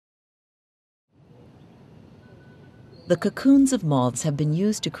The cocoons of moths have been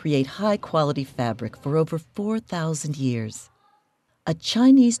used to create high-quality fabric for over 4,000 years. A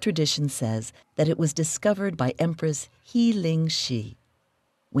Chinese tradition says that it was discovered by Empress He Ling Shi.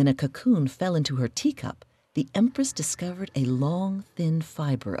 When a cocoon fell into her teacup, the Empress discovered a long, thin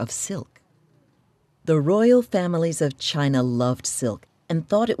fiber of silk. The royal families of China loved silk and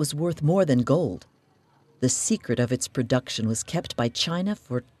thought it was worth more than gold. The secret of its production was kept by China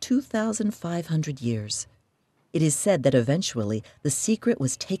for 2,500 years. It is said that eventually the secret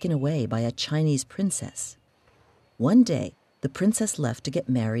was taken away by a Chinese princess. One day, the princess left to get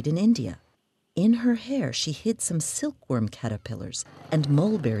married in India. In her hair, she hid some silkworm caterpillars and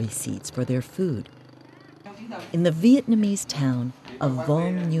mulberry seeds for their food. In the Vietnamese town of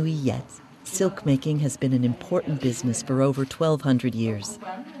Vong Nguyen, silk making has been an important business for over 1,200 years.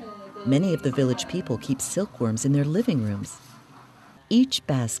 Many of the village people keep silkworms in their living rooms. Each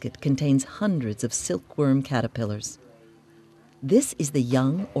basket contains hundreds of silkworm caterpillars. This is the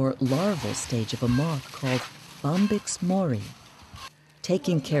young or larval stage of a moth called Bombyx mori.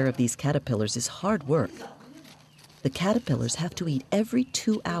 Taking care of these caterpillars is hard work. The caterpillars have to eat every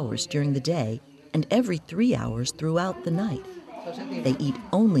 2 hours during the day and every 3 hours throughout the night. They eat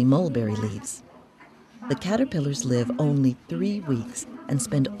only mulberry leaves. The caterpillars live only 3 weeks and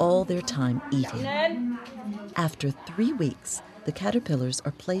spend all their time eating. After 3 weeks, the caterpillars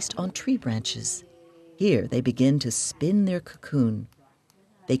are placed on tree branches. Here they begin to spin their cocoon.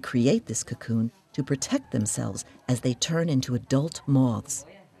 They create this cocoon to protect themselves as they turn into adult moths.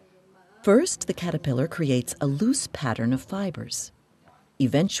 First, the caterpillar creates a loose pattern of fibers.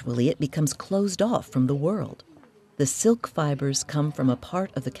 Eventually, it becomes closed off from the world. The silk fibers come from a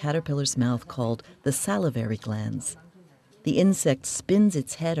part of the caterpillar's mouth called the salivary glands. The insect spins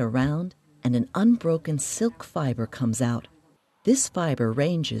its head around, and an unbroken silk fiber comes out. This fiber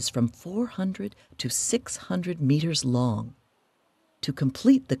ranges from 400 to 600 meters long. To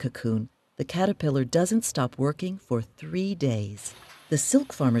complete the cocoon, the caterpillar doesn't stop working for 3 days. The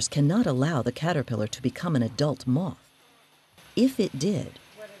silk farmers cannot allow the caterpillar to become an adult moth. If it did,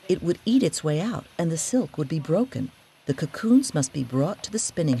 it would eat its way out and the silk would be broken. The cocoons must be brought to the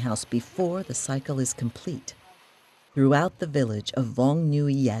spinning house before the cycle is complete. Throughout the village of Vong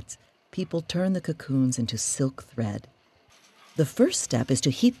Nguyen, people turn the cocoons into silk thread. The first step is to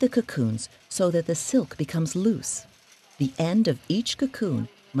heat the cocoons so that the silk becomes loose. The end of each cocoon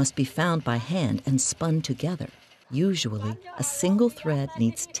must be found by hand and spun together. Usually, a single thread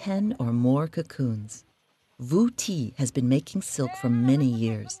needs 10 or more cocoons. Vu Ti has been making silk for many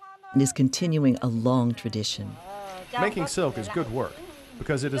years and is continuing a long tradition. Making silk is good work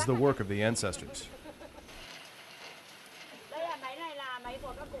because it is the work of the ancestors.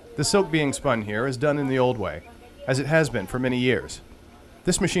 The silk being spun here is done in the old way, as it has been for many years.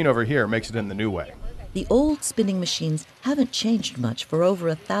 This machine over here makes it in the new way. The old spinning machines haven't changed much for over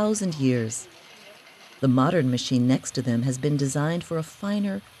 1,000 years. The modern machine next to them has been designed for a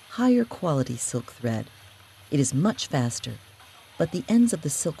finer, higher quality silk thread. It is much faster, but the ends of the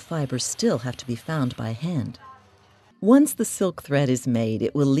silk fibers still have to be found by hand. Once the silk thread is made,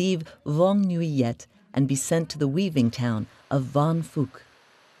 it will leave Vong Nguyen and be sent to the weaving town of Van Phuc.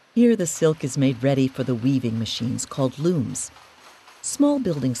 Here the silk is made ready for the weaving machines called looms. Small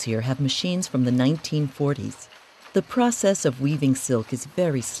buildings here have machines from the 1940s. The process of weaving silk is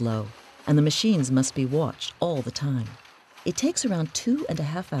very slow, and the machines must be watched all the time. It takes around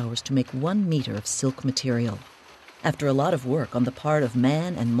 2.5 hours to make 1 meter of silk material. After a lot of work on the part of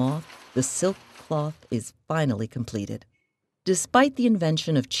man and moth, the silk cloth is finally completed. Despite the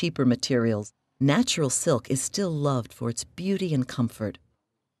invention of cheaper materials, natural silk is still loved for its beauty and comfort.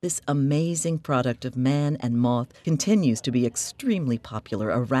 This amazing product of man and moth continues to be extremely popular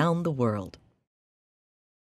around the world.